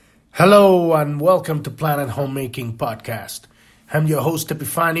Hello and welcome to Planet Homemaking Podcast. I'm your host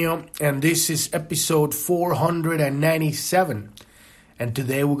Epifanio and this is episode 497. And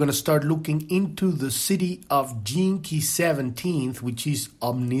today we're going to start looking into the city of Jinki 17th, which is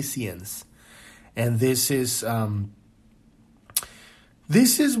Omniscience. And this is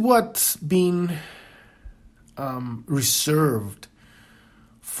what's been reserved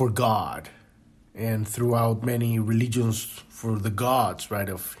for God and throughout many religions for the gods, right,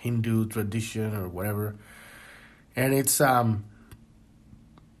 of Hindu tradition or whatever. And it's a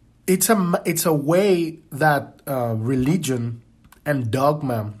way that religion and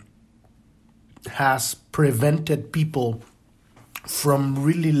dogma has prevented people from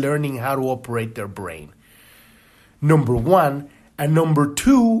really learning how to operate their brain. Number one, and number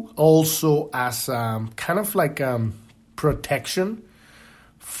two, also as kind of like protection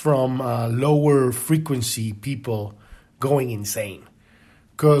from lower frequency people going insane.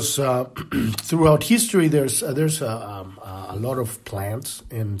 Because throughout history, there's a lot of plants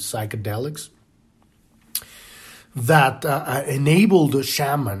and psychedelics that enable the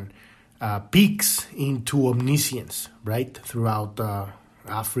shaman peaks into omniscience, right? Throughout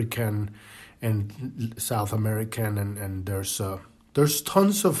African and South American, and there's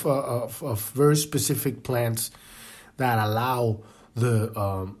tons of very specific plants that allow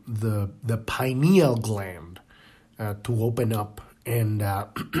the pineal gland to open up and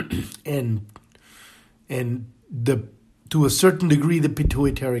to a certain degree the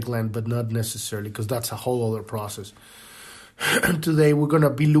pituitary gland, but not necessarily, because that's a whole other process. Today we're going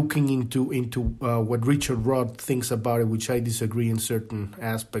to be looking into what Richard Roth thinks about it, which I disagree in certain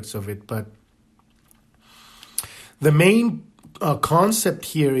aspects of it. But the main concept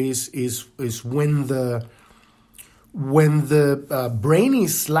here is when the brain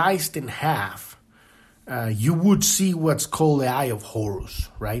is sliced in half, you would see what's called the eye of Horus,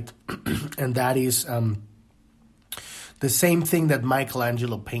 right? And that is the same thing that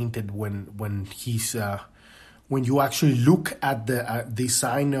Michelangelo painted when you actually look at the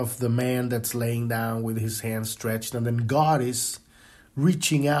sign of the man that's laying down with his hands stretched, and then God is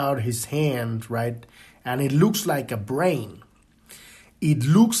reaching out his hand, right? And it looks like a brain. It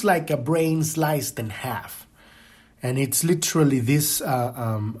looks like a brain sliced in half. And it's literally this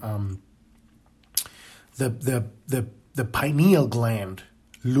the pineal gland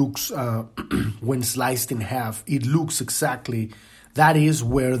looks when sliced in half. It looks exactly. That is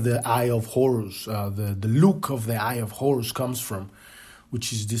where the eye of Horus, the look of the eye of Horus comes from,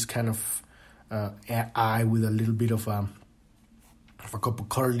 which is this kind of eye with a little bit of a couple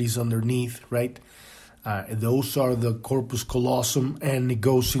curlies underneath, right? Those are the corpus callosum, and it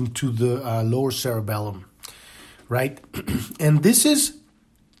goes into the lower cerebellum, right? And this is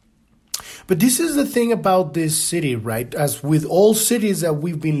the thing about this city, right? As with all cities that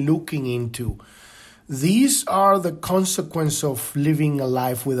we've been looking into, these are the consequence of living a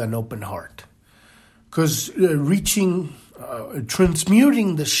life with an open heart. Because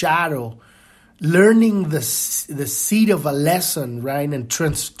transmuting the shadow, learning the seed of a lesson, right? And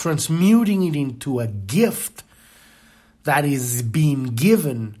transmuting it into a gift that is being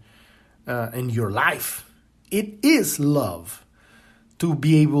given in your life. It is love. To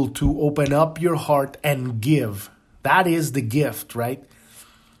be able to open up your heart and give. That is the gift, right?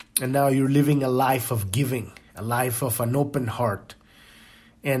 And now you're living a life of giving, a life of an open heart.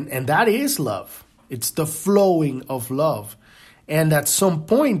 And that is love. It's the flowing of love. And at some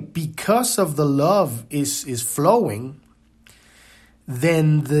point, because of the love is flowing,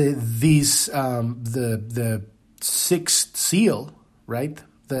 then the sixth seal, right?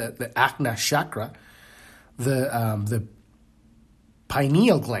 The Ajna chakra, the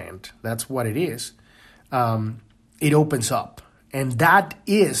pineal gland, that's what it is, it opens up. And that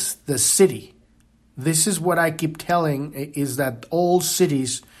is the city. This is what I keep telling, is that all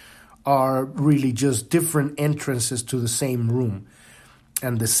cities are really just different entrances to the same room.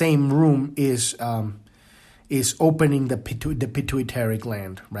 And the same room is opening the pituitary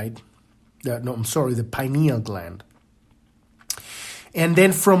gland, right? The pineal gland. And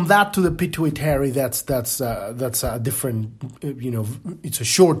then from that to the pituitary, that's a different, it's a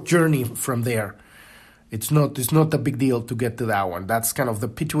short journey from there. It's not a big deal to get to that one. That's kind of the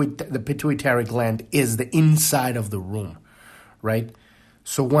pituitary gland is the inside of the room, right?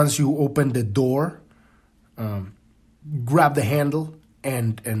 So once you open the door, grab the handle,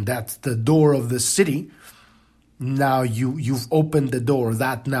 and that's the door of the city. Now you've opened the door.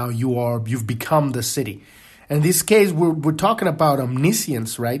 That now you've become the city. In this case, we're talking about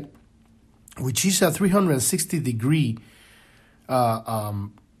omniscience, right? Which is a 360-degree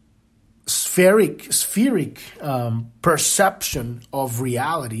spheric perception of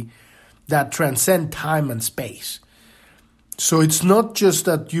reality that transcend time and space. So it's not just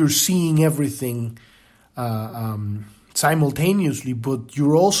that you're seeing everything simultaneously, but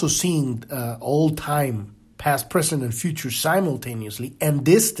you're also seeing all time, past, present, and future simultaneously, and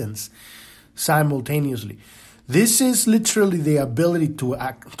distance simultaneously. This is literally the ability to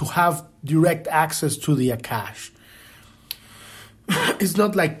have direct access to the Akash. It's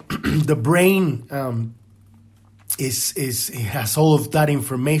not like the brain it has all of that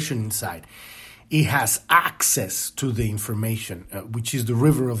information inside. It has access to the information, which is the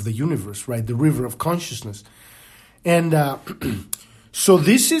river of the universe, right? The river of consciousness. And so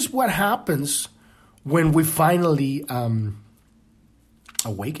this is what happens when we finally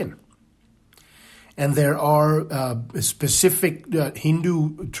awaken. And there are specific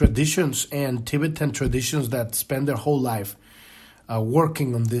Hindu traditions and Tibetan traditions that spend their whole life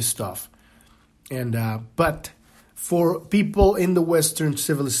working on this stuff. And but for people in the Western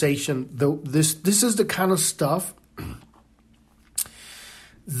civilization, this is the kind of stuff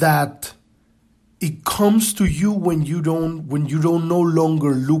that it comes to you when you don't no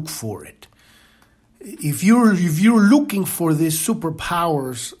longer look for it. If you're looking for these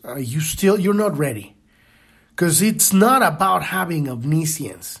superpowers, you're not ready, because it's not about having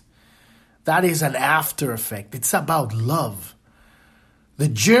omniscience. That is an after effect. It's about love. The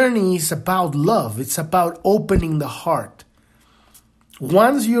journey is about love. It's about opening the heart.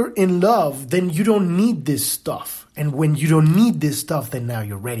 Once you're in love, then you don't need this stuff. And when you don't need this stuff, then now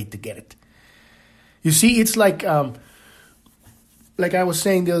you're ready to get it. You see, it's like I was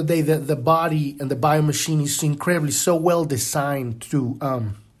saying the other day, that the body and the biomachine is incredibly so well designed to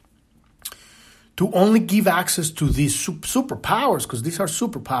only give access to these superpowers, because these are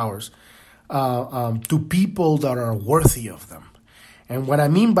superpowers, to people that are worthy of them. And what I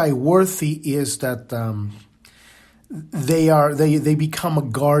mean by worthy is that they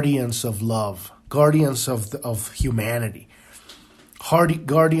become guardians of love, guardians of humanity,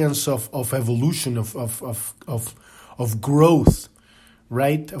 guardians of evolution, of growth,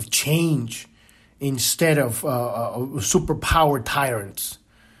 right? Of change, instead of superpower tyrants.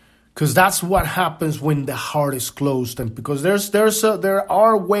 Because that's what happens when the heart is closed, and because there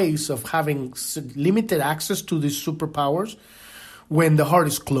are ways of having limited access to these superpowers when the heart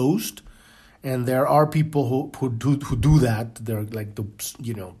is closed, and there are people who do that. They're like the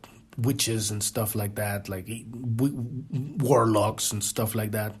witches and stuff like that, like warlocks and stuff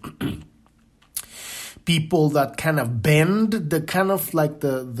like that. People that kind of bend the kind of like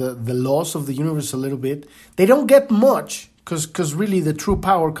the laws of the universe a little bit. They don't get much, because really the true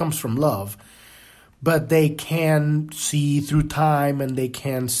power comes from love, but they can see through time, and they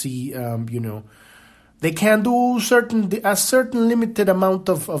can see they can do a certain limited amount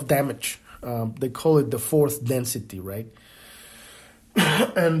of damage. They call it the fourth density, right?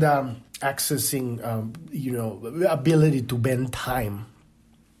 And accessing ability to bend time.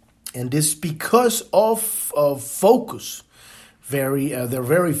 And this because of focus. They're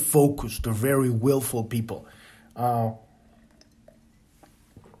very focused. They're very willful people. But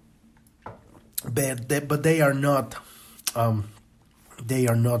they are not.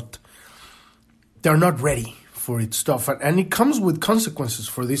 They're not ready for its stuff, and it comes with consequences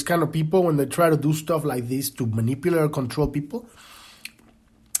for these kind of people when they try to do stuff like this to manipulate or control people.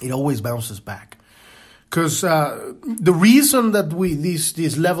 It always bounces back. Because the reason that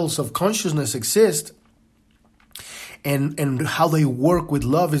these levels of consciousness exist and how they work with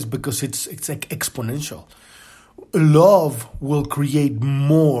love is because it's like exponential. Love will create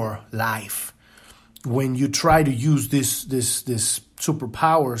more life when you try to use this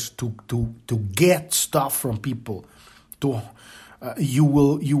superpowers to get stuff from people. You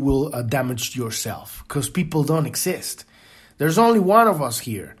will damage yourself, because people don't exist. There's only one of us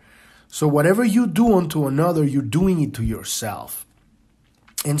here. So whatever you do unto another, you're doing it to yourself.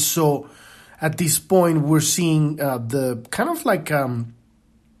 And so at this point, we're seeing the kind of like a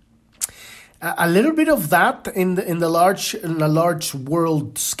little bit of that in the large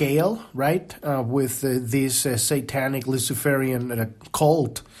world scale, right? With this satanic Luciferian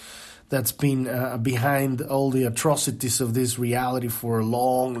cult that's been behind all the atrocities of this reality for a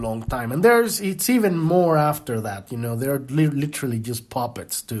long, long time. And it's even more after that. They're literally just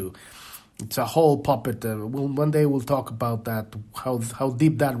puppets too. It's a whole puppet. One day we'll talk about that, how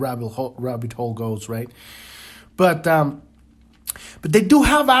deep that rabbit hole goes, right? But they do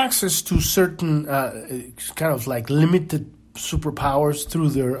have access to certain kind of like limited superpowers through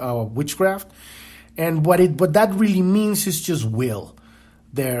their witchcraft, and what that really means is just will.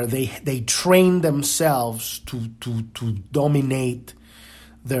 They train themselves to dominate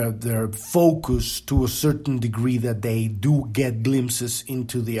their focus to a certain degree that they do get glimpses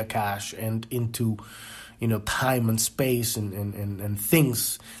into the Akash and into, time and space and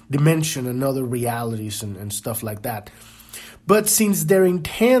things, dimension and other realities and stuff like that. But since their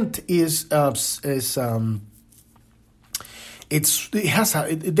intent they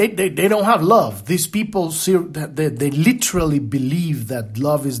don't have love. These people they literally believe that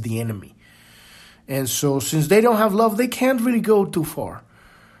love is the enemy, and so since they don't have love, they can't really go too far.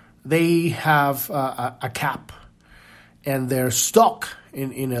 They have a cap, and they're stuck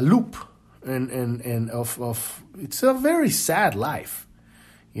in a loop, and of it's a very sad life.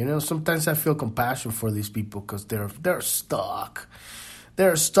 Sometimes I feel compassion for these people because they're stuck.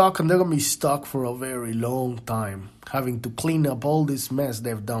 They're stuck, and they're going to be stuck for a very long time, having to clean up all this mess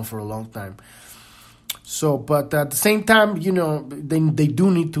they've done for a long time. So, but at the same time, they do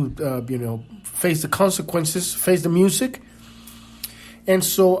need to, face the consequences, face the music. And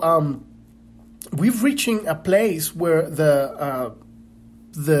so we've reaching a place where the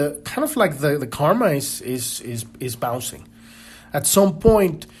kind of like the karma is bouncing. At some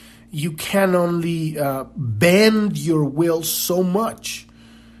point, you can only bend your will so much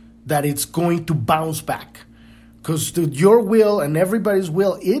that it's going to bounce back. Because your will and everybody's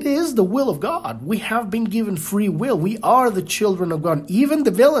will, it is the will of God. We have been given free will. We are the children of God. Even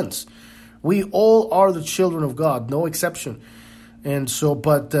the villains, we all are the children of God, no exception. And so,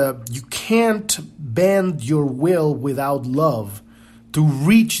 but you can't bend your will without love to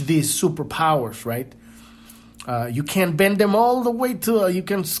reach these superpowers, right? You can't bend them all the way to, you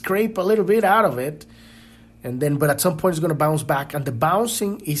can scrape a little bit out of it, and then, but at some point it's going to bounce back, and the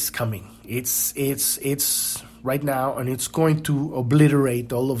bouncing is coming. It's right now, and it's going to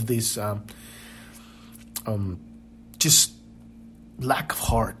obliterate all of this, just lack of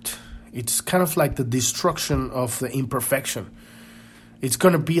heart. It's kind of like the destruction of the imperfection. It's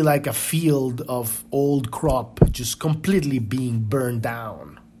going to be like a field of old crop just completely being burned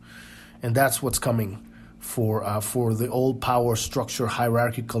down, and that's what's coming for the old power structure,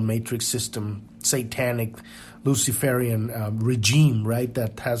 hierarchical matrix system, satanic, Luciferian regime, right,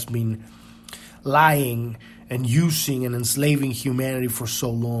 that has been lying and using and enslaving humanity for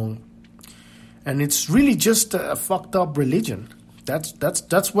so long. And it's really just a fucked up religion.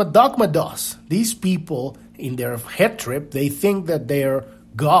 That's what dogma does. These people, in their head trip, they think that they're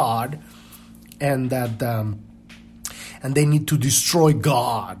God, and that and they need to destroy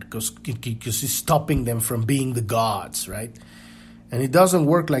God because it's stopping them from being the gods, right? And it doesn't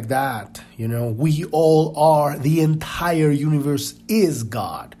work like that. We all are. The entire universe is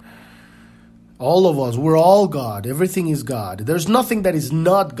God. All of us, we're all God. Everything is God. There's nothing that is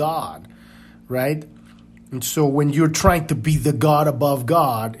not God, right? And so when you're trying to be the God above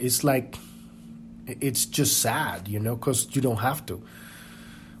God, it's like, it's just sad, because you don't have to.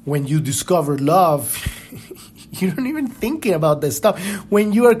 When you discover love, you don't even thinking about this stuff.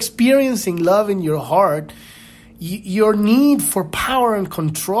 When you're experiencing love in your heart, your need for power and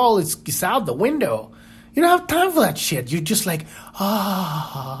control is out the window. You don't have time for that shit. You're just like,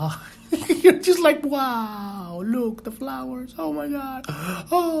 you're just like, wow, look, the flowers. Oh my God.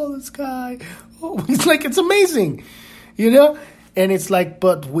 Oh, the sky. Oh, it's amazing, And it's like,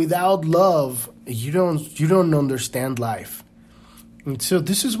 but without love, you don't understand life. And so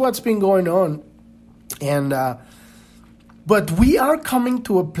this is what's been going on. And but we are coming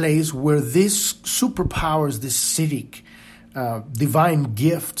to a place where these superpowers, these Siddhic divine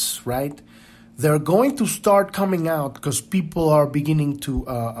gifts, right? They're going to start coming out because people are beginning to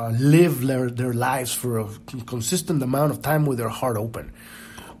live their lives for a consistent amount of time with their heart open.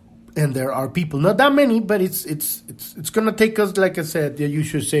 And there are people, not that many, but it's going to take us, like I said, you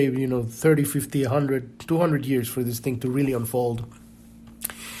should say, 30, 50, 100, 200 years for this thing to really unfold.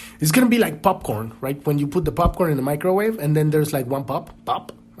 It's going to be like popcorn, right? When you put the popcorn in the microwave, and then there's like one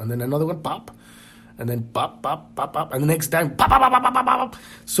pop, and then another one, pop, and then pop, and the next time, pop, pop, pop, pop, pop, pop.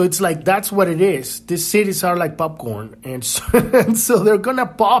 So it's like, that's what it is. These cities are like popcorn, and so they're going to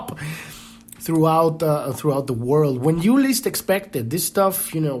pop throughout the world. When you least expect it, this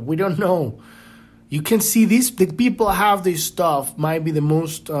stuff, we don't know. You can see the people have this stuff, might be the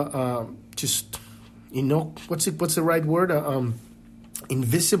most, what's the right word?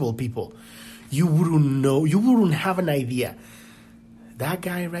 Invisible people. You wouldn't know, you wouldn't have an idea. That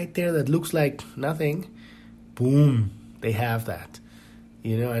guy right there that looks like nothing, boom, they have that.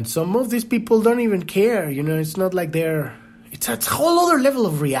 And some of these people don't even care. It's not like it's a whole other level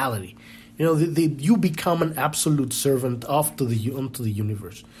of reality. You become an absolute servant unto the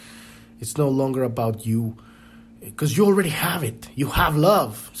universe. It's no longer about you, because you already have it. You have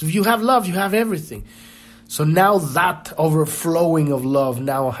love. So if you have love, you have everything. So now that overflowing of love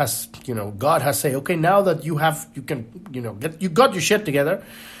now has, God has said, okay, now that you got your shit together,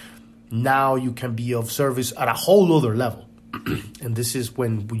 now you can be of service at a whole other level. And this is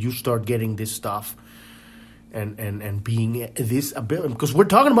when you start getting this stuff and being this ability, because we're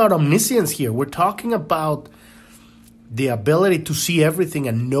talking about omniscience here. We're talking about the ability to see everything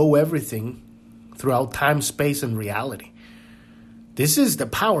and know everything throughout time, space, and reality. This is the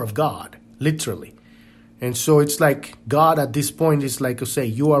power of God, literally. And so it's like God at this point is like, say,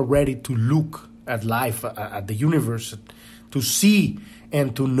 you are ready to look at life, at the universe, to see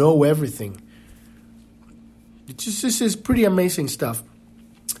and to know everything. This is pretty amazing stuff.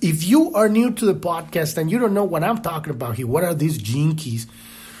 If you are new to the podcast and you don't know what I'm talking about here, what are these gene keys?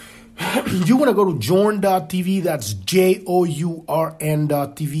 You want to go to journ.tv. That's JOURN.tv.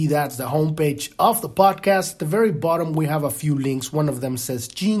 That's the homepage of the podcast. At the very bottom, we have a few links. One of them says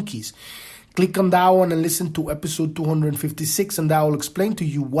Gene Keys. Click on that one and listen to episode 256, and that will explain to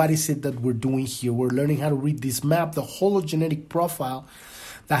you what is it that we're doing here. We're learning how to read this map, the hologenetic profile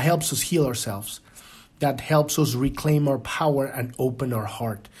that helps us heal ourselves, that helps us reclaim our power and open our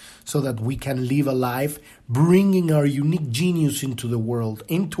heart so that we can live a life bringing our unique genius into the world,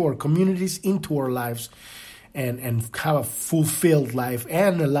 into our communities, into our lives, and have a fulfilled life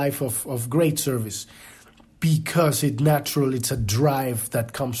and a life of great service. Because it's a drive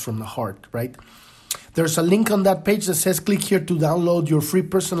that comes from the heart, right? There's a link on that page that says click here to download your free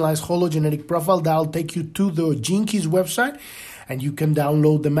personalized hologenetic profile. That'll take you to the Gene Keys website, and you can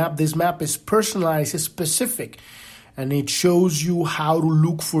download the map. This map is personalized, it's specific, and it shows you how to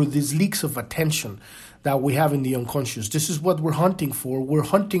look for these leaks of attention that we have in the unconscious. This is what we're hunting for. We're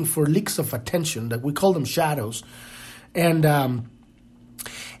hunting for leaks of attention, that we call them shadows, and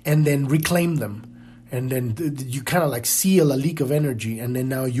then reclaim them. And then you kind of like seal a leak of energy, and then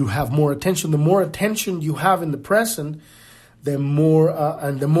now you have more attention. The more attention you have in the present, the more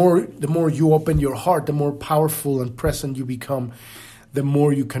you open your heart, the more powerful and present you become, the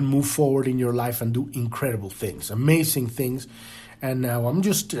more you can move forward in your life and do incredible things, amazing things. And now I'm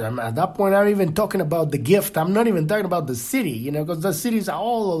at that point, I'm even talking about the gift. I'm not even talking about the city, because the city is a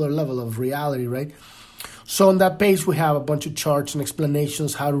whole other level of reality, right? So on that page, we have a bunch of charts and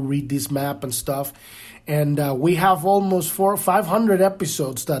explanations how to read this map and stuff. And we have almost 400 or 500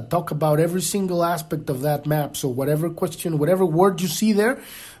 episodes that talk about every single aspect of that map. So whatever question, whatever word you see there,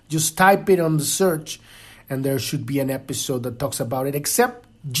 just type it on the search, and there should be an episode that talks about it, except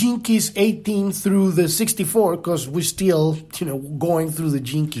Gene Keys 18 through the 64, because we're still, going through the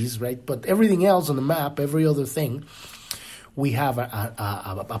Gene Keys, right? But everything else on the map, every other thing, we have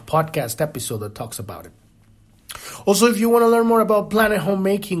a podcast episode that talks about it. Also, if you want to learn more about planet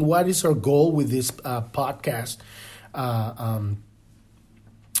homemaking, what is our goal with this podcast?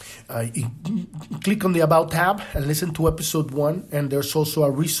 You click on the About tab and listen to episode 1. And there's also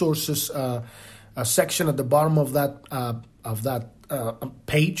a resources a section at the bottom of that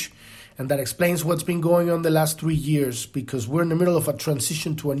page, and that explains what's been going on the last 3 years, because we're in the middle of a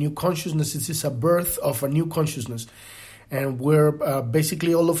transition to a new consciousness. This is a birth of a new consciousness. And we're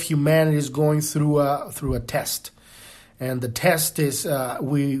basically all of humanity is going through a test, and the test is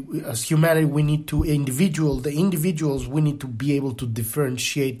we as humanity we need to we need to be able to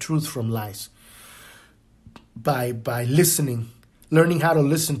differentiate truth from lies by listening, learning how to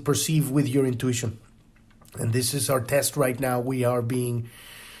listen, perceive with your intuition, and this is our test right now. We are being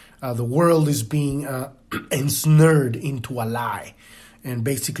the world is being ensnared into a lie. And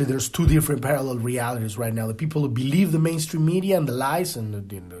basically, there's two different parallel realities right now. The people who believe the mainstream media and the lies and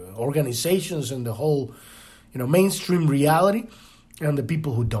the organizations and the whole, mainstream reality, and the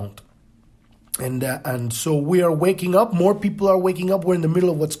people who don't. And so we are waking up. More people are waking up. We're in the middle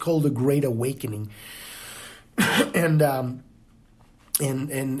of what's called the Great Awakening. And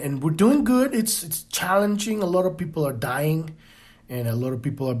we're doing good. It's challenging. A lot of people are dying. And a lot of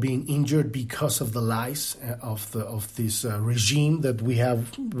people are being injured because of the lies of this regime that we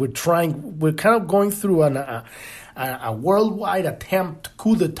have. We're kind of going through a worldwide attempt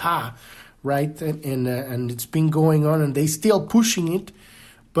coup d'état, right? And it's been going on, and they still pushing it,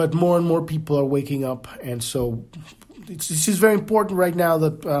 but more and more people are waking up, and so this is very important right now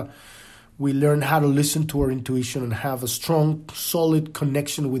that we learn how to listen to our intuition and have a strong, solid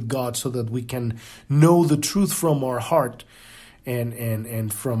connection with God, so that we can know the truth from our heart.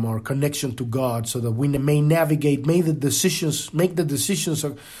 And from our connection to God, so that we may make the decisions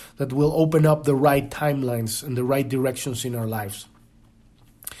that will open up the right timelines and the right directions in our lives.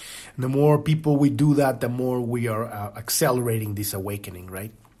 And the more people we do that, the more we are accelerating this awakening,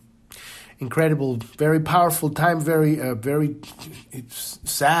 right? incredible, very powerful time, very it's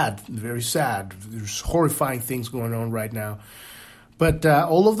sad, very sad. There's horrifying things going on right now. But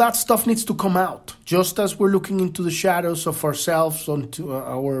all of that stuff needs to come out. Just as we're looking into the shadows of ourselves, onto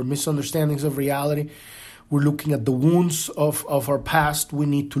our misunderstandings of reality, we're looking at the wounds of our past. We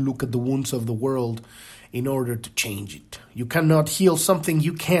need to look at the wounds of the world in order to change it. You cannot heal something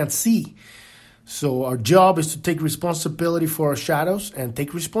you can't see. So our job is to take responsibility for our shadows and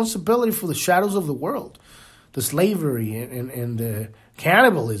take responsibility for the shadows of the world, the slavery and the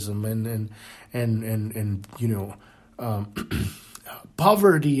cannibalism and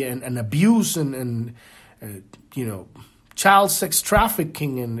poverty and abuse and child sex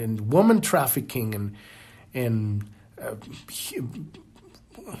trafficking and woman trafficking and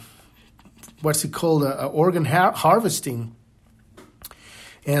what's it called, organ harvesting,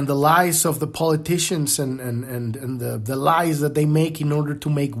 and the lies of the politicians and the lies that they make in order to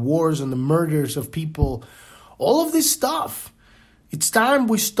make wars and the murders of people, all of this stuff. It's time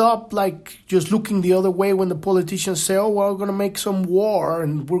we stop just looking the other way when the politicians say, oh, well, we're going to make some war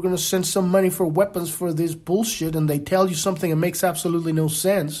and we're going to send some money for weapons for this bullshit, and they tell you something that makes absolutely no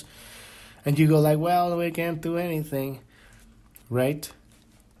sense. And you go well, we can't do anything, right?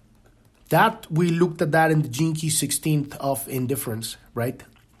 That we looked at that in the Gene Key 16th of indifference, right?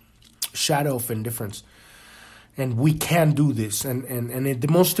 Shadow of indifference. And we can do this. And the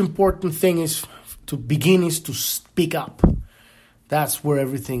most important thing is to speak up. That's where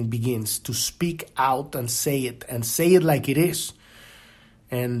everything begins. To speak out and say it like it is.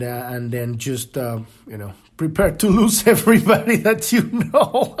 And then just prepare to lose everybody that you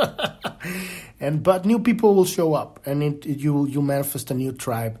know. But new people will show up, and you manifest a new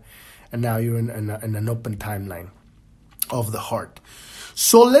tribe. And now you're in an open timeline of the heart.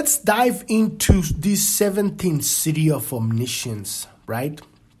 So let's dive into this 17th city of omniscience, right?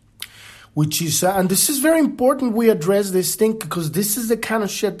 Which is, and this is very important we address this thing, because this is the kind of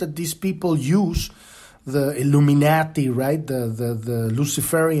shit that these people use, the Illuminati, right? The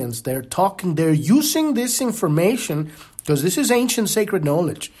Luciferians, they're using this information, because this is ancient sacred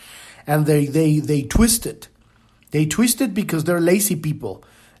knowledge, and they twist it. They twist it because they're lazy people.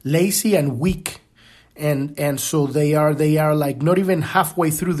 Lazy and weak, and so they are not even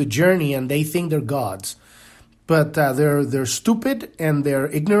halfway through the journey, and they think they're gods, but they're stupid and they're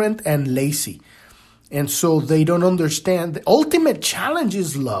ignorant and lazy, and so they don't understand. The ultimate challenge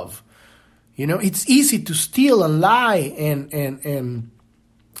is love. It's easy to steal and lie and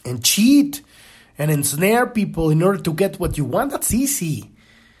cheat and ensnare people in order to get what you want. That's easy,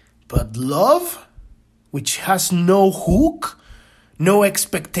 but love, which has no hook, no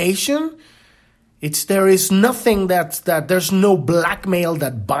expectation. There is nothing that there's no blackmail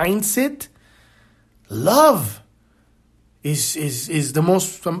that binds it. Love is the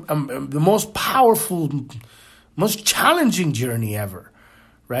most powerful, most challenging journey ever,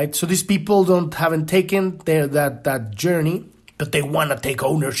 right? So these people haven't taken that journey, but they want to take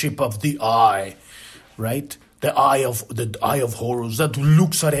ownership of the eye, right? The eye of Horus that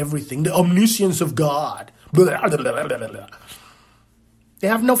looks at everything, the omniscience of God. Blah, blah, blah, blah, blah. They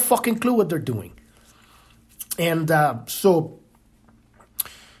have no fucking clue what they're doing. And and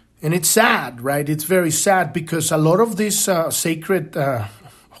it's sad, right? It's very sad, because a lot of this sacred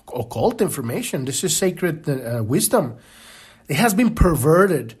occult information, this is sacred wisdom, it has been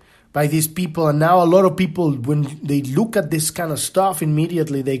perverted by these people. And now a lot of people, when they look at this kind of stuff,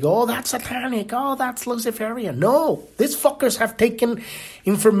 immediately they go, oh, that's satanic. Oh, that's Luciferian. No, these fuckers have taken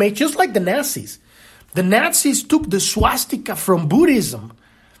information, just like the Nazis. The Nazis took the swastika from Buddhism.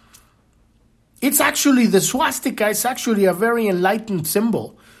 The swastika is actually a very enlightened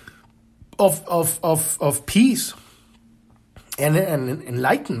symbol of peace and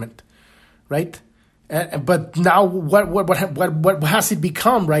enlightenment, right? But now, what has it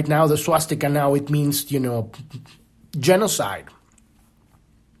become right now? The swastika now, it means genocide.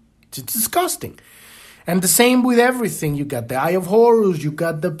 It's disgusting. And the same with everything. You got the Eye of Horus, you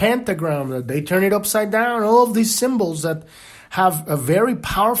got the pentagram, they turn it upside down, all of these symbols that have a very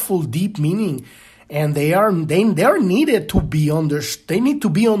powerful, deep meaning, and they are needed to be understood. They need to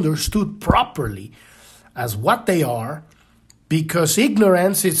be understood properly as what they are, because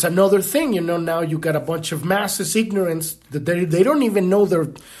ignorance is another thing. Now you got a bunch of masses ignorance that they don't even know their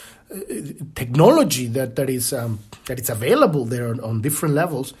technology that it's available there on different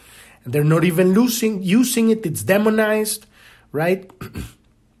levels. And they're not even using it. It's demonized, right?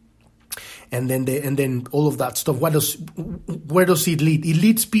 and then all of that stuff. Where does it lead? It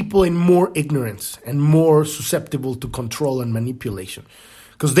leads people in more ignorance and more susceptible to control and manipulation,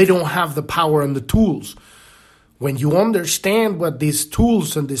 because they don't have the power and the tools. When you understand what these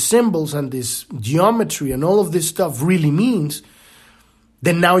tools and these symbols and this geometry and all of this stuff really means,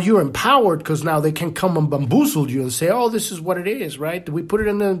 then now you're empowered, because now they can come and bamboozle you and say, oh, this is what it is, right? We put it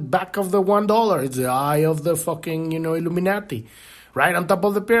in the back of the $1. It's the eye of the fucking, Illuminati, right on top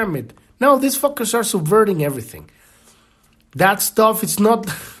of the pyramid. No, these fuckers are subverting everything. That stuff, it's not,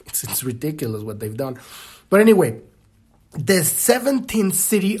 it's ridiculous what they've done. But anyway, the 17th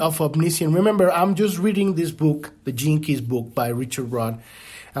city of Omniscience. Remember, I'm just reading this book, the Gene Keys book by Richard Rudd.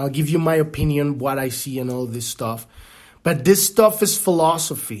 I'll give you my opinion, what I see and all this stuff. But this stuff is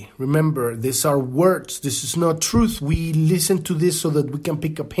philosophy. Remember, these are words. This is not truth. We listen to this so that we can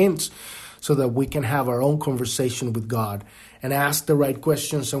pick up hints, so that we can have our own conversation with God and ask the right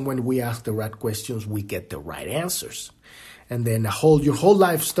questions. And when we ask the right questions, we get the right answers. And then your whole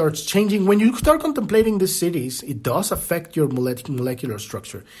life starts changing. When you start contemplating these cities, it does affect your molecular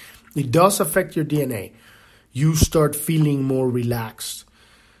structure. It does affect your DNA. You start feeling more relaxed.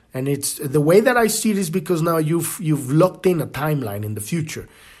 And it's the way that I see it is because now you've locked in a timeline in the future.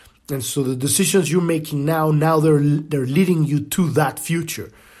 And so the decisions you're making now they're leading you to that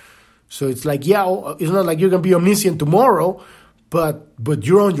future. So it's like, it's not like you're going to be omniscient tomorrow, but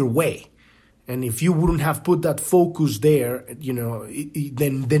you're on your way. And if you wouldn't have put that focus there,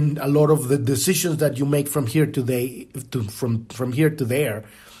 then a lot of the decisions that you make from here to from here to there,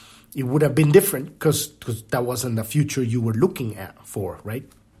 it would have been different because that wasn't the future you were looking for, right?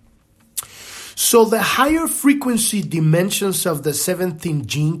 So the higher frequency dimensions of the 17th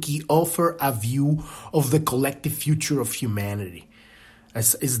gene key offer a view of the collective future of humanity.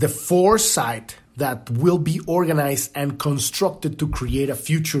 Is the foresight that will be organized and constructed to create a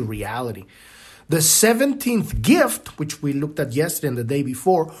future reality. The 17th gift, which we looked at yesterday and the day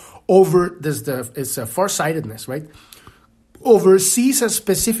before, it's a farsightedness, right? Oversees a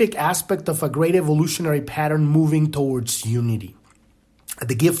specific aspect of a great evolutionary pattern moving towards unity. At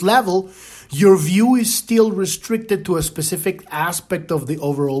the gift level, your view is still restricted to a specific aspect of the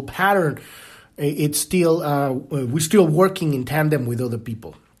overall pattern. It's still we're still working in tandem with other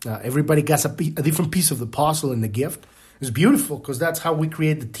people. Everybody gets a different piece of the puzzle in the gift. It's beautiful because that's how we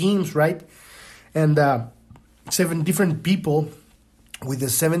create the teams, right? And 7 different people with the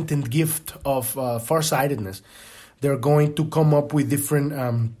 17th gift of farsightedness. They're going to come up with different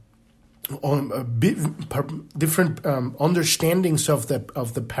understandings of the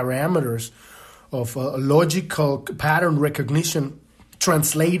parameters of logical pattern recognition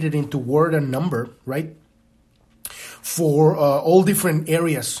translated into word and number, right? For all different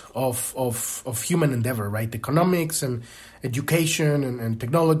areas of human endeavor, right? Economics and education and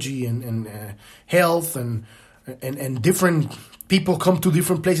technology and health and different people come to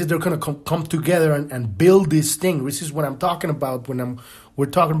different places. They're going to come together and build this thing. This is what I'm talking about when we're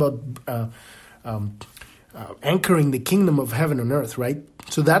talking about anchoring the kingdom of heaven on earth, right?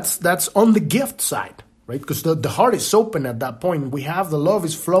 So that's on the gift side, right? Because the heart is open at that point. We have the love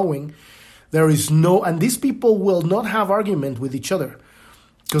is flowing. There is and these people will not have argument with each other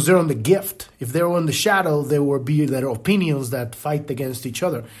because they're on the gift. If they're on the shadow, there will be their opinions that fight against each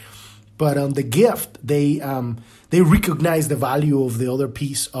other. But on the gift, they recognize the value of the other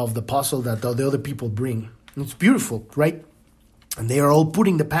piece of the puzzle that the other people bring. And it's beautiful, right? And they are all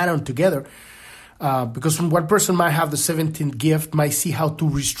putting the pattern together because one person might have the 17th gift, might see how to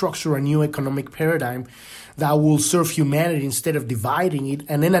restructure a new economic paradigm that will serve humanity instead of dividing it.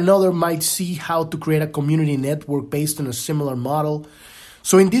 And then another might see how to create a community network based on a similar model.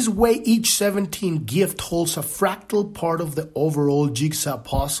 So in this way, each 17th gift holds a fractal part of the overall jigsaw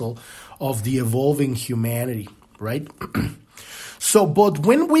puzzle of the evolving humanity, right? But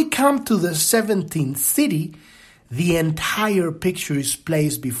when we come to the 17th city, the entire picture is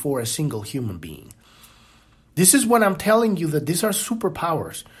placed before a single human being. This is what I'm telling you, that these are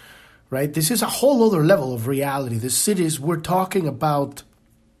superpowers, right? This is a whole other level of reality. The cities, we're talking about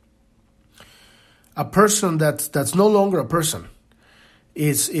a person that's no longer a person.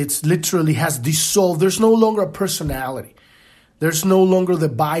 It's literally has dissolved. There's no longer a personality. There's no longer the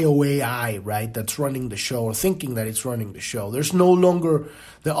bio AI, right, that's running the show or thinking that it's running the show. There's no longer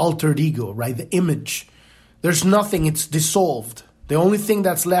the altered ego, right, the image. There's nothing. It's dissolved. The only thing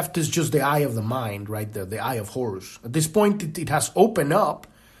that's left is just the eye of the mind, right, the eye of Horus. At this point, it has opened up.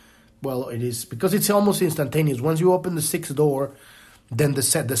 Well, it is because it's almost instantaneous. Once you open the 6th door, then the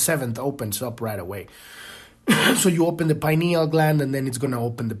 7th opens up right away. So you open the pineal gland, and then it's going to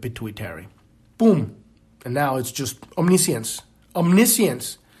open the pituitary. Boom. And now it's just omniscience.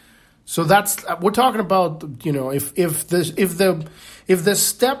 Omniscience. So that's we're talking about, if the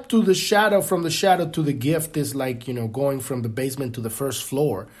step to the shadow, from the shadow to the gift is like, going from the basement to the first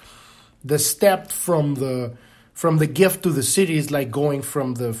floor, the step from the from the gift to the Siddhi is like going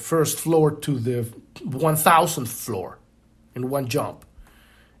from the first floor to the 1,000th floor in one jump.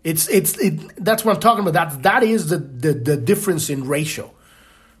 That's what I'm talking about. That is the difference in ratio,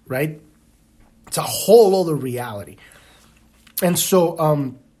 right? It's a whole other reality. And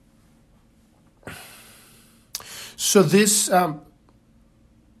so this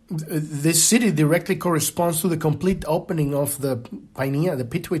Siddhi directly corresponds to the complete opening of the pineal, the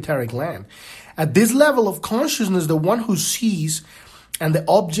pituitary gland. At this level of consciousness, the one who sees and the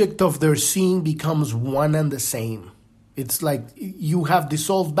object of their seeing becomes one and the same. It's like you have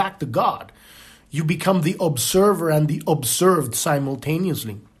dissolved back to God. You become the observer and the observed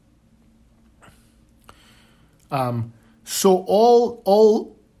simultaneously. So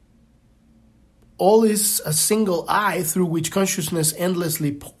all is a single eye through which consciousness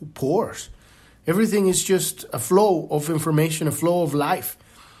endlessly pours. Everything is just a flow of information, a flow of life.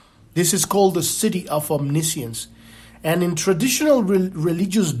 This is called the Siddhi of Omniscience. And in traditional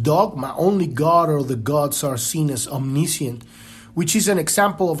religious dogma, only God or the gods are seen as omniscient, which is an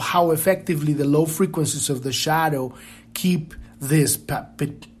example of how effectively the low frequencies of the shadow keep this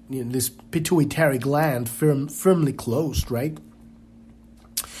pituitary gland firmly closed, right?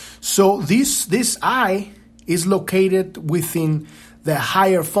 So this eye is located within the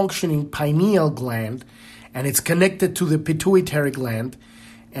higher functioning pineal gland, and it's connected to the pituitary gland,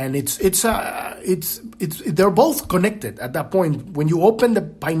 and they're both connected at that point. When you open the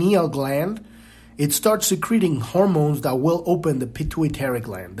pineal gland, it starts secreting hormones that will open the pituitary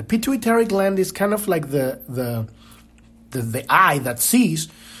gland. The pituitary gland is kind of like the eye that sees,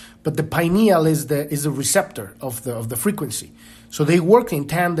 but the pineal is the receptor of the frequency. So they work in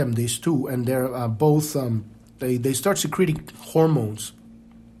tandem, these two, and they're both they start secreting hormones.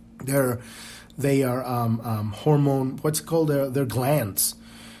 They are hormone. What's it called? They're glands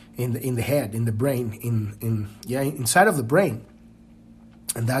in the head, in the brain, inside of the brain,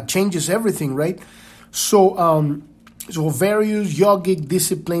 and that changes everything, right? So various yogic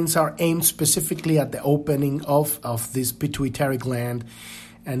disciplines are aimed specifically at the opening of this pituitary gland,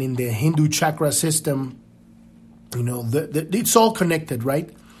 and in the Hindu chakra system, it's all connected,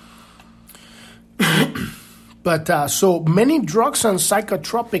 right? But so many drugs and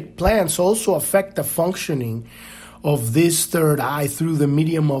psychotropic plants also affect the functioning of this third eye through the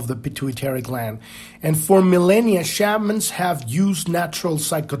medium of the pituitary gland. And for millennia, shamans have used natural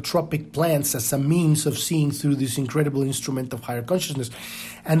psychotropic plants as a means of seeing through this incredible instrument of higher consciousness.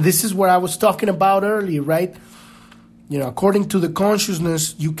 And this is what I was talking about earlier, right? According to the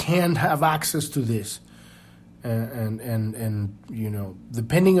consciousness, you can have access to this. And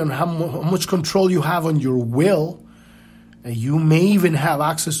depending on how much control you have on your will, you may even have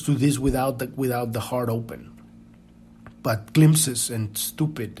access to this without the heart open. But glimpses and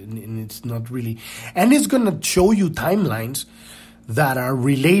stupid, and it's not really. And it's going to show you timelines that are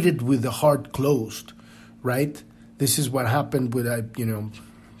related with the heart closed, right? This is what happened with,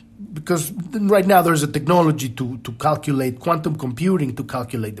 because right now there's a technology to calculate quantum computing to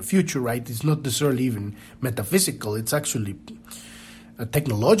calculate the future, right? It's not necessarily even metaphysical. It's actually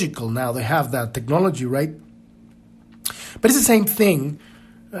technological now. They have that technology, right? But it's the same thing.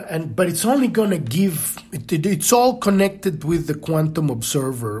 But it's only going to give. It's all connected with the quantum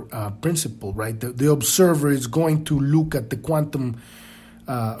observer principle, right? The observer is going to look at the quantum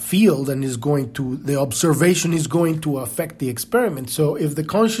field, and the observation is going to affect the experiment. So if the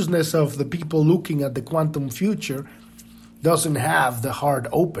consciousness of the people looking at the quantum future doesn't have the heart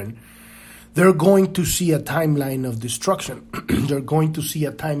open, they're going to see a timeline of destruction. They're going to see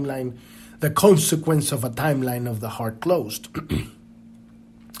a timeline, the consequence of a timeline of the heart closed.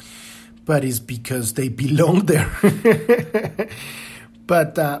 But it's because they belong there.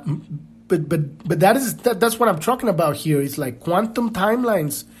 But that's what I'm talking about here. It's like quantum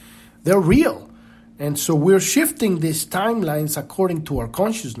timelines, they're real. And so we're shifting these timelines according to our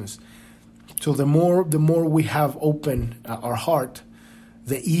consciousness. So the more we have open our heart,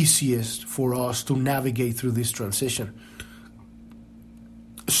 the easiest for us to navigate through this transition.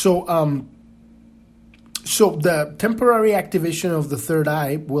 So the temporary activation of the third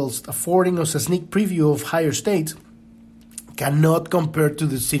eye, whilst affording us a sneak preview of higher states, cannot compare to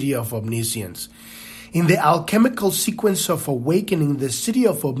the Siddhi of Omniscience. In the alchemical sequence of awakening, the Siddhi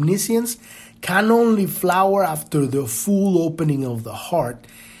of Omniscience can only flower after the full opening of the heart,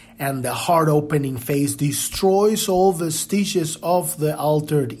 and the heart opening phase destroys all vestiges of the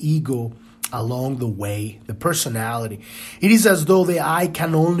altered ego along the way, the personality. It is as though the eye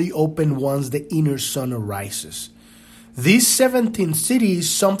can only open once the inner sun arises. This 17th Siddhi is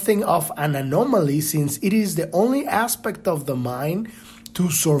something of an anomaly, since it is the only aspect of the mind to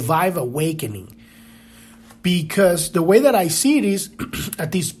survive awakening. Because the way that I see it is,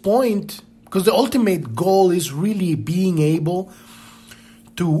 at this point, because the ultimate goal is really being able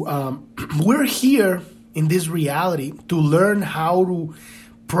to, we're here in this reality to learn how to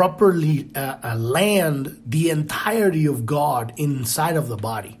properly land the entirety of God inside of the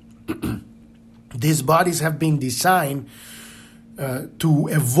body. These bodies have been designed to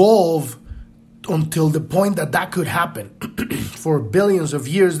evolve until the point that that could happen. For billions of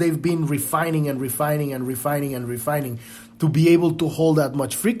years, they've been refining and refining and refining and refining to be able to hold that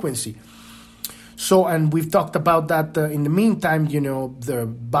much frequency. So, and we've talked about that in the meantime, the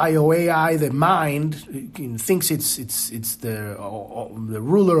bio AI, the mind, thinks it's the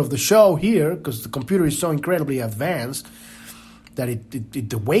ruler of the show here, because the computer is so incredibly advanced that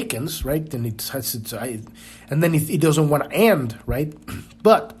it awakens, right? And it has and then it doesn't want to end, right?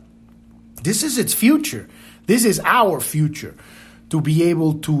 But this is its future. This is our future, to be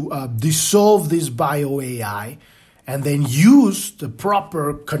able to dissolve this bio AI and then use the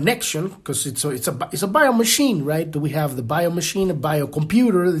proper connection, because it's a bio machine, right? We have the bio machine, a bio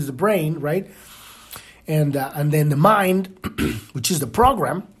computer, is the brain, right? And then the mind, which is the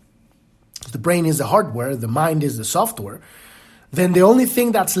program. The brain is the hardware, the mind is the software. Then the only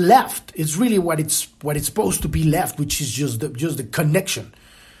thing that's left is really what it's supposed to be left, which is just the connection,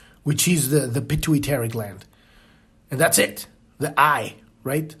 which is the pituitary gland, and that's it. The eye,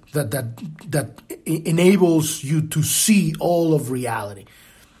 right? That enables you to see all of reality.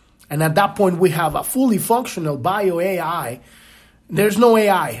 And at that point, we have a fully functional bio AI. There's no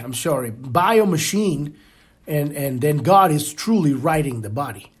AI, I'm sorry, bio machine, and then God is truly writing the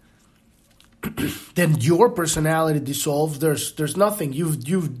body. Then your personality dissolves. There's nothing.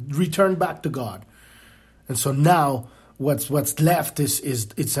 You've returned back to God, and so now what's left is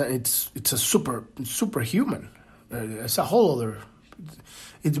it's a superhuman. It's a whole other.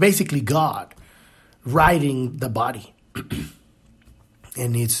 It's basically God writing the body,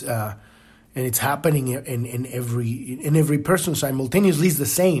 and it's happening in every person simultaneously. Is the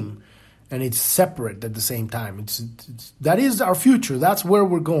same, and it's separate at the same time. That is our future. That's where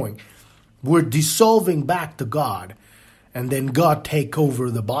we're going. We're dissolving back to God, and then God take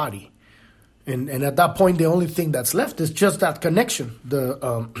over the body. And at that point, the only thing that's left is just that connection,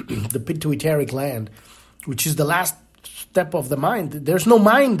 the pituitary gland, which is the last step of the mind. There's no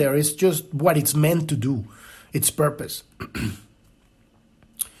mind there. It's just what it's meant to do, its purpose.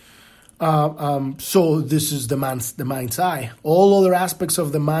 So this is the mind's eye. All other aspects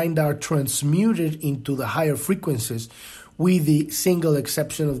of the mind are transmuted into the higher frequencies, with the single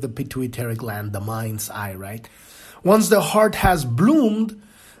exception of the pituitary gland, the mind's eye, right? Once the heart has bloomed,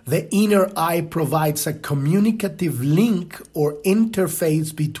 the inner eye provides a communicative link or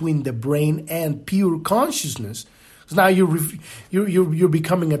interface between the brain and pure consciousness. So now you're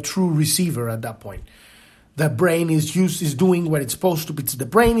becoming a true receiver at that point. The brain is doing what it's supposed to be. The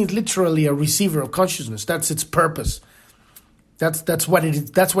brain is literally a receiver of consciousness. That's its purpose. That's what it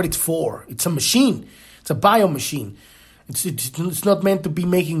is. That's what it's for. It's a machine. It's a bio machine. It's not meant to be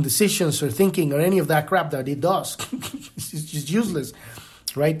making decisions or thinking or any of that crap that it does. It's just useless,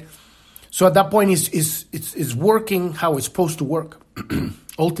 right? So at that point, it's working how it's supposed to work.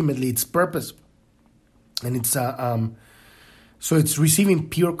 Ultimately, its purpose, and it's so it's receiving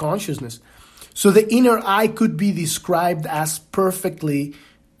pure consciousness. So the inner eye could be described as perfectly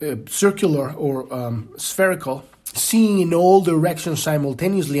circular or spherical, seeing in all directions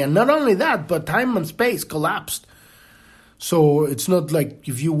simultaneously, and not only that, but time and space collapsed. So it's not like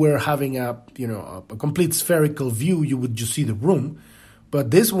if you were having a complete spherical view, you would just see the room.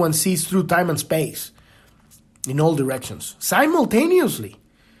 But this one sees through time and space in all directions simultaneously.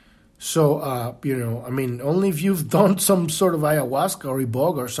 So, only if you've done some sort of ayahuasca or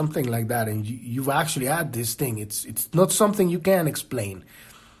iboga or something like that, and you've actually had this thing, it's not something you can explain.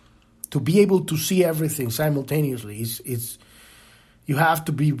 To be able to see everything simultaneously, it's you have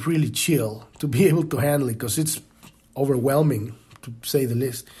to be really chill to be able to handle it, because it's overwhelming, to say the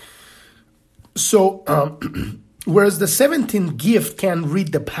least. So, whereas the 17th gift can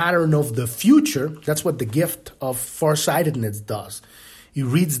read the pattern of the future, that's what the gift of farsightedness does. It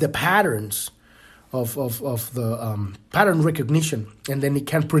reads the patterns of the pattern recognition, and then it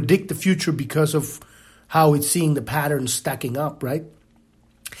can predict the future because of how it's seeing the patterns stacking up, right?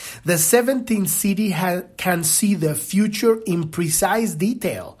 The 17th Siddhi can see the future in precise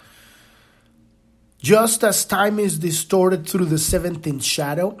detail. Just as time is distorted through the 17th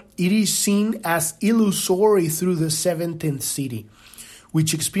shadow, it is seen as illusory through the 17th Siddhi,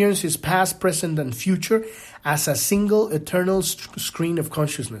 which experiences past, present, and future as a single eternal screen of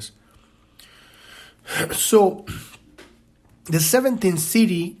consciousness. So, The 17th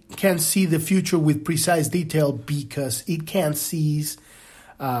Siddhi can see the future with precise detail because it can seize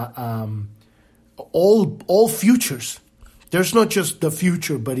all futures. There's not just the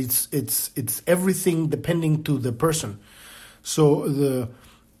future, but it's everything depending to the person. So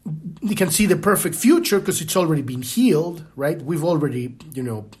you can see the perfect future because it's already been healed, right? We've already,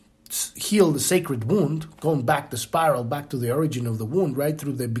 healed the sacred wound, going back the spiral, back to the origin of the wound, right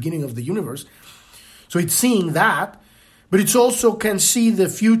through the beginning of the universe. So it's seeing that, but it also can see the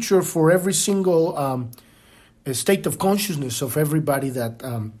future for every single state of consciousness of everybody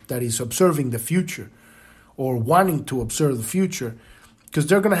that is observing the future or wanting to observe the future, because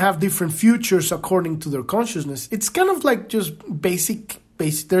they're going to have different futures according to their consciousness. It's kind of like just basic.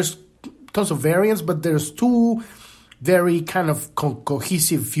 There's tons of variants, but there's two very kind of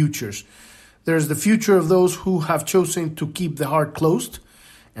cohesive futures. There's the future of those who have chosen to keep the heart closed,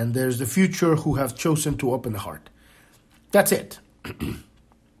 and there's the future who have chosen to open the heart. That's it.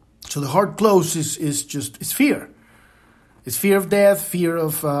 So the heart closed is fear. It's fear of death, fear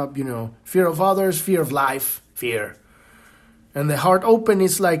of fear of others, fear of life, fear. And the heart open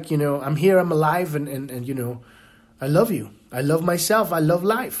is like, I'm here, I'm alive, and I love you. I love myself. I love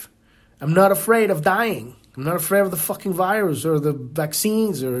life. I'm not afraid of dying. I'm not afraid of the fucking virus or the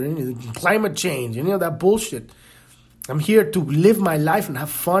vaccines or climate change, any of that bullshit. I'm here to live my life and have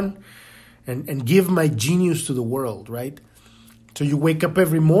fun and give my genius to the world, right? So you wake up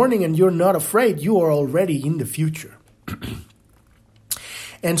every morning and you're not afraid. You are already in the future.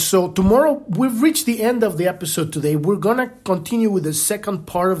 And so tomorrow, we've reached the end of the episode today. We're going to continue with the second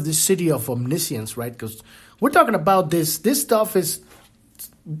part of the City of Omniscience, right? Because we're talking about this. This stuff is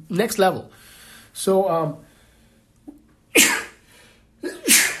next level. So,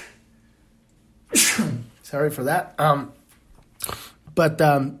 sorry for that. But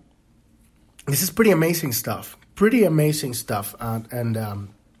this is pretty amazing stuff. And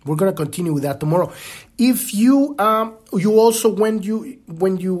we're gonna continue with that tomorrow. If you you also when you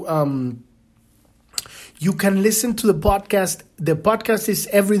you can listen to the podcast. The podcast is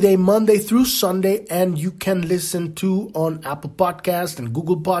every day, Monday through Sunday, and you can listen to on Apple Podcast and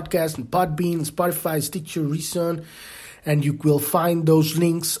Google Podcast and Podbean, Spotify, Stitcher, Reason, and you will find those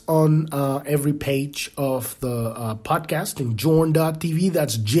links on every page of the podcast in journ.tv.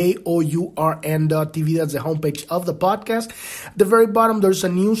 That's JOURN.tv. That's the homepage of the podcast. At the very bottom, there's a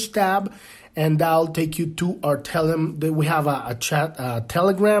news tab, and that'll take you to our we have a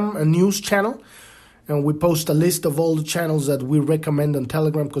Telegram, a news channel. And we post a list of all the channels that we recommend on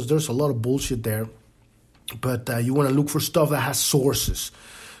Telegram because there's a lot of bullshit there. But you want to look for stuff that has sources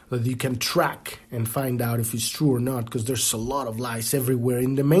that you can track and find out if it's true or not, because there's a lot of lies everywhere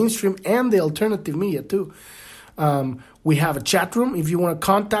in the mainstream and the alternative media too. We have a chat room. If you want to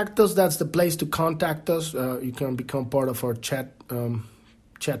contact us, that's the place to contact us. You can become part of our chat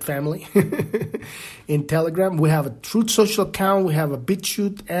family in Telegram. We have a Truth Social account. We have a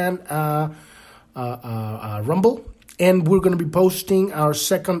BitChute and Rumble, and we're going to be posting our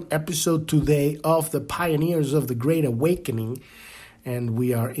second episode today of the Pioneers of the Great Awakening, and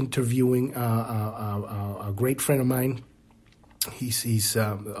we are interviewing a great friend of mine. He's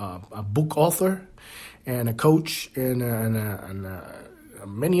a book author and a coach and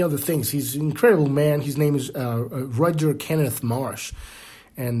many other things. He's an incredible man. His name is Roger Kenneth Marsh,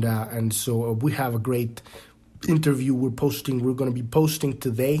 and so we have a great interview we're going to be posting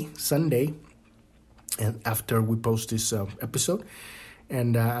today, Sunday, and after we post this episode,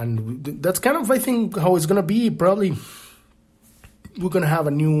 and that's kind of, I think, how it's gonna be. Probably we're gonna have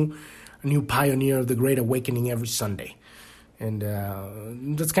a new pioneer of the Great Awakening every Sunday, and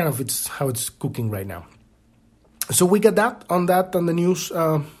that's kind of how it's cooking right now. So we got that on the news,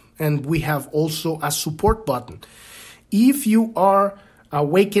 and we have also a support button. If you are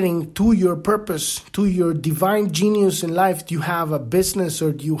awakening to your purpose, to your divine genius in life, you have a business, or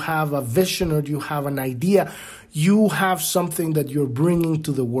you have a vision, or you have an idea, you have something that you're bringing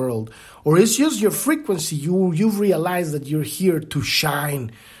to the world, or it's just your frequency, you've realized that you're here to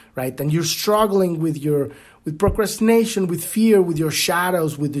shine, right? And you're struggling with procrastination, with fear, with your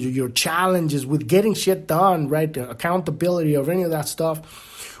shadows, with your challenges, with getting shit done, right? Accountability of any of that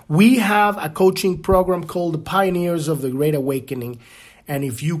stuff. We have a coaching program called the Pioneers of the Great Awakening. And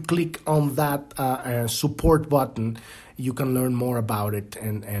if you click on that support button, you can learn more about it,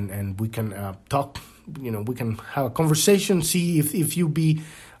 and we can talk. We can have a conversation. See if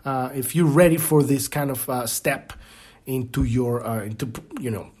you're ready for this kind of step into your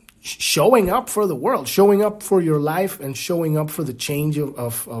showing up for the world, showing up for your life, and showing up for the change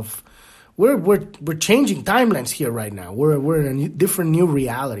of we're changing timelines here right now. We're in a different new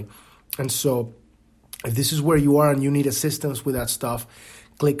reality, and so If this is where you are and you need assistance with that stuff,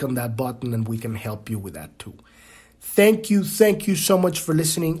 click on that button and we can help you with that too. Thank you so much for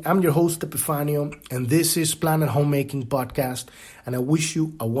listening. I'm your host, Epifanio, and this is Planet Homemaking Podcast, and I wish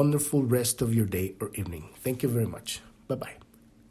you a wonderful rest of your day or evening. Thank you very much. Bye-bye.